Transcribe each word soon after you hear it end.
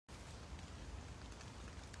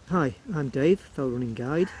Hi, I'm Dave, Fellow Running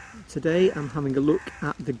Guide. Today I'm having a look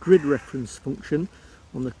at the grid reference function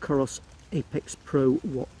on the Coros Apex Pro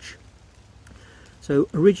watch. So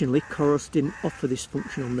originally Coros didn't offer this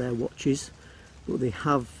function on their watches, but they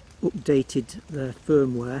have updated their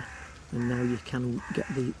firmware and now you can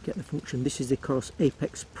get the function. This is the Coros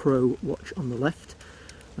Apex Pro watch on the left,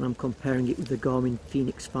 and I'm comparing it with the Garmin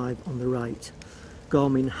Fenix 5 on the right.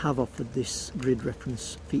 Garmin have offered this grid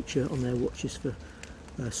reference feature on their watches for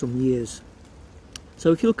some years.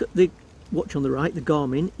 So if you look at the watch on the right, the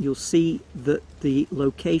Garmin, you'll see that the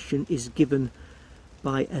location is given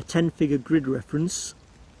by a 10-figure grid reference,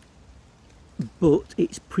 but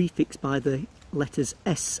it's prefixed by the letters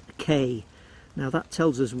SK. Now that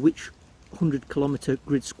tells us which 100-kilometre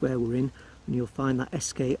grid square we're in, and you'll find that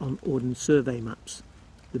SK on Ordnance Survey maps.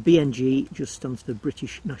 The BNG just stands for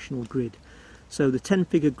British National Grid. So the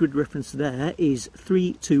 10-figure grid reference there is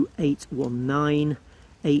 32819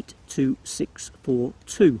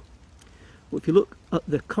 82642. But if you look at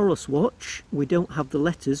the Coros watch, we don't have the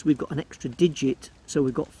letters, we've got an extra digit, so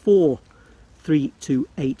we've got 4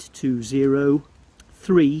 32820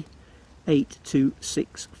 3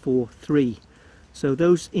 82643. So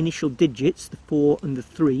those initial digits, the 4 and the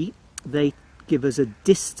 3, they give us a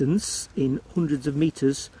distance in hundreds of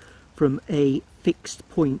metres from a fixed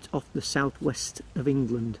point off the southwest of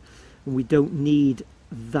England, and we don't need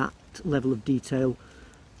that level of detail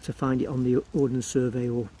to find it on the Ordnance Survey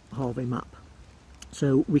or Harvey map.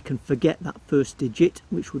 So we can forget that first digit,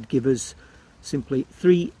 which would give us simply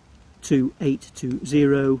 32820,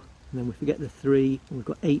 and then we forget the 3, and we've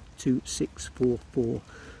got 82644.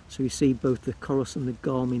 So you see both the Coros and the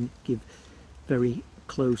Garmin give very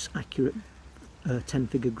close, accurate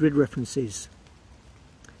 10-figure grid references.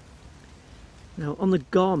 Now on the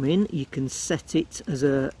Garmin you can set it as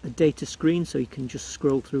a data screen, so you can just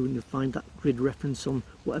scroll through and you'll find that grid reference on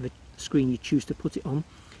whatever screen you choose to put it on.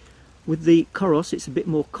 With the Coros it's a bit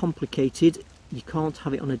more complicated. You can't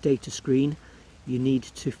have it on a data screen, you need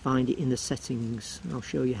to find it in the settings. I'll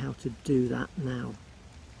show you how to do that now.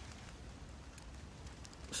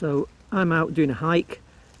 So I'm out doing a hike,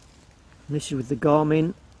 and this is with the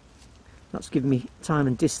Garmin. That's giving me time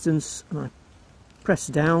and distance, and I press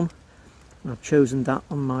down. I've chosen that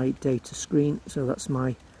on my data screen, so that's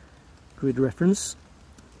my grid reference.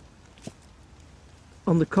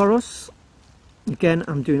 On the Coros, again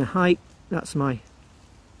I'm doing a hike, that's my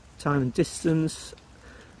time and distance,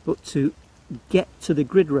 but to get to the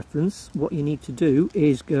grid reference what you need to do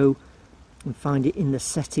is go and find it in the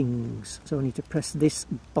settings. So I need to press this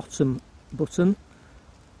bottom button.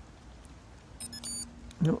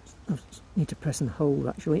 No, I need to press and hold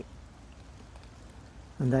actually,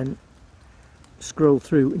 and then scroll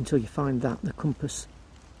through until you find that, the compass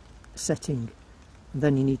setting, and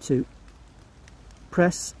then you need to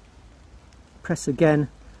press again,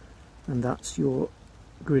 and that's your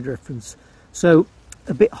grid reference. So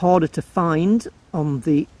a bit harder to find on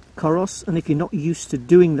the Coros, and if you're not used to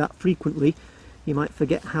doing that frequently you might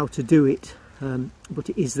forget how to do it, but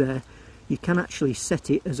it is there. You can actually set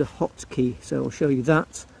it as a hotkey, so I'll show you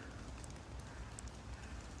that.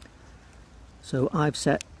 So I've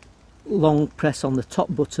set long press on the top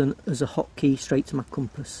button as a hotkey straight to my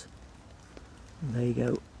compass. And there you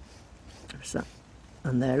go. There's that.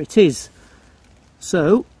 And there it is.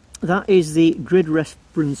 So that is the grid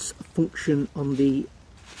reference function on the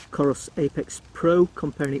Coros Apex Pro,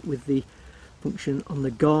 comparing it with the function on the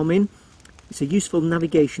Garmin. It's a useful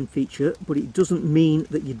navigation feature, but it doesn't mean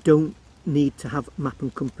that you don't need to have map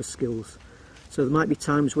and compass skills. So there might be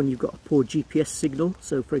times when you've got a poor GPS signal,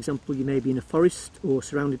 so for example you may be in a forest or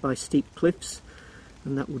surrounded by steep cliffs,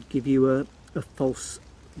 and that would give you a false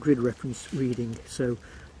grid reference reading. So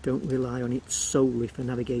don't rely on it solely for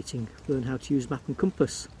navigating, learn how to use map and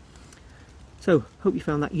compass. So hope you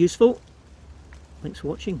found that useful. Thanks for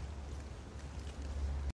watching.